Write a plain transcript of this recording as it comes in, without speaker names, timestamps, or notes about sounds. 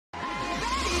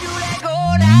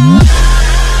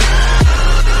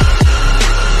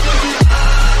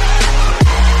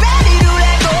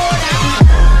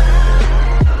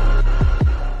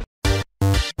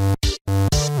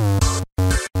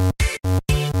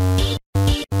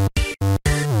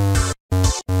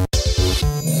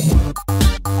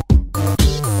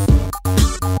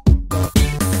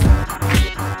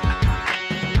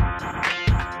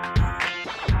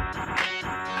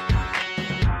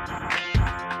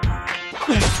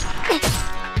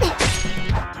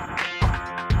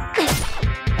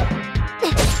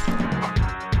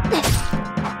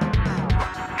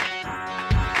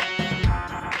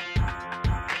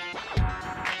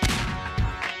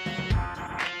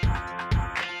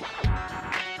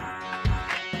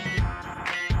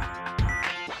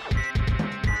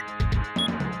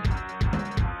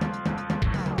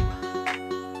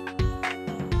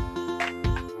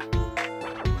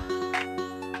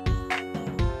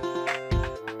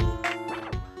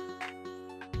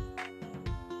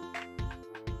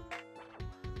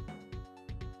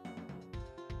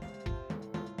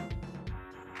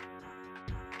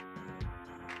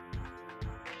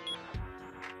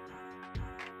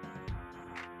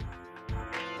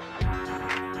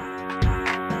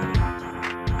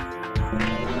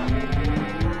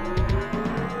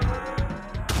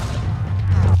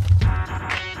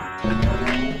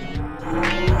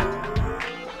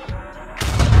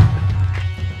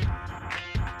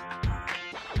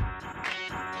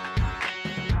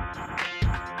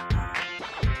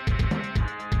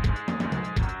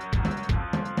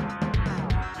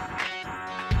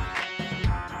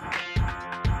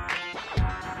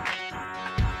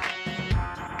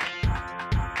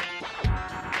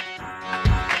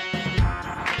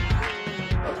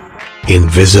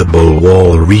Invisible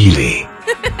wall, really?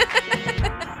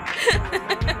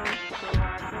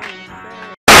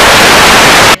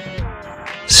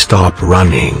 Stop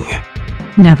running.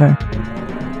 Never.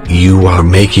 You are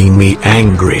making me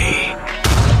angry.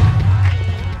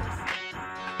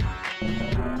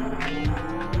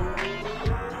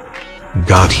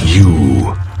 Got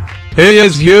you. He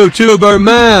is YouTuber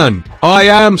man. I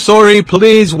am sorry,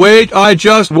 please wait, I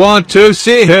just want to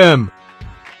see him.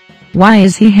 Why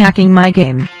is he hacking my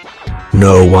game?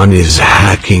 No one is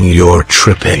hacking, you're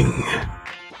tripping.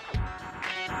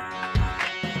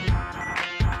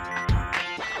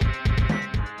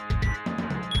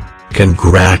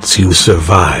 Congrats, you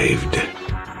survived.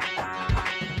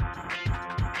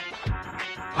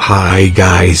 Hi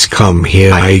guys, come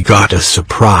here, I got a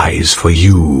surprise for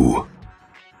you.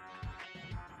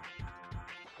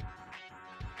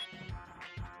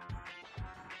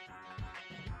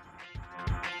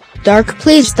 Dark,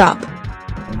 please stop.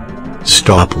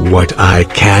 Stop what? I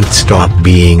can't stop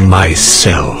being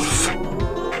myself.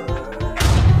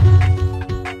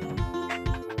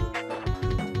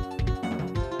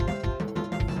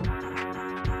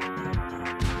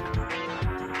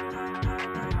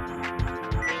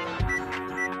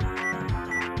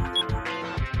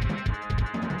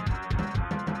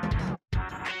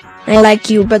 I like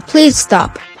you, but please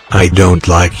stop. I don't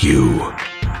like you.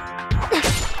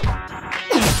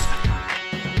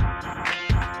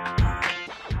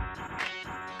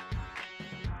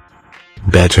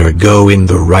 Better go in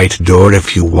the right door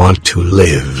if you want to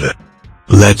live.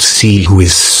 Let's see who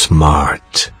is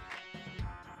smart.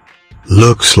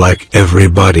 Looks like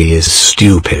everybody is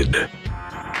stupid.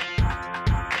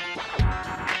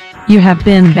 You have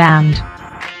been banned.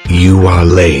 You are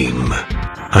lame.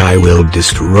 I will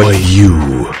destroy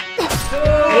you.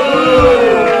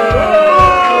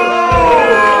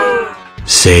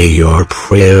 Say your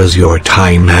prayers, your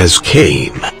time has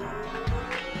came.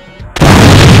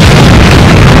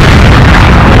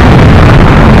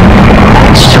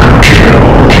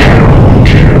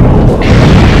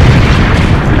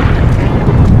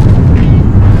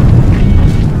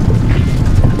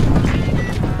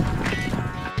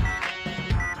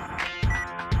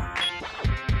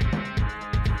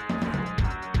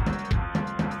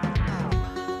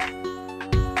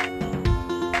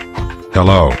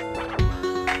 Hello.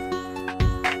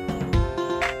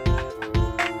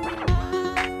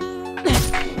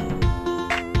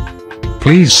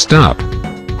 Please stop.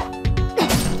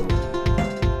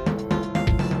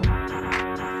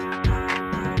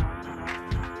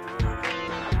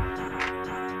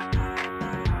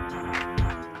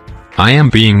 I am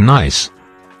being nice.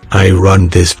 I run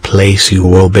this place,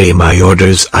 you obey my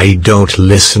orders, I don't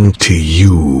listen to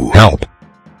you. Help.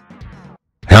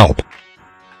 Help.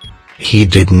 He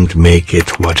didn't make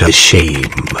it, what a shame.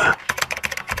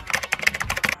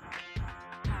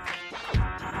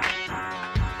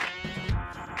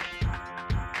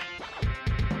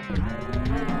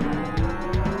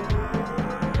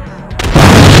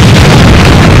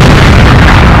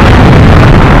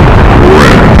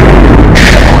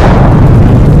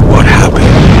 What happened?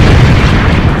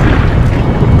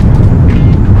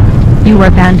 You are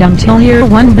banned until year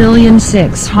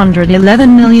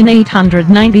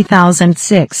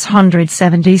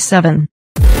 1,611,890,677.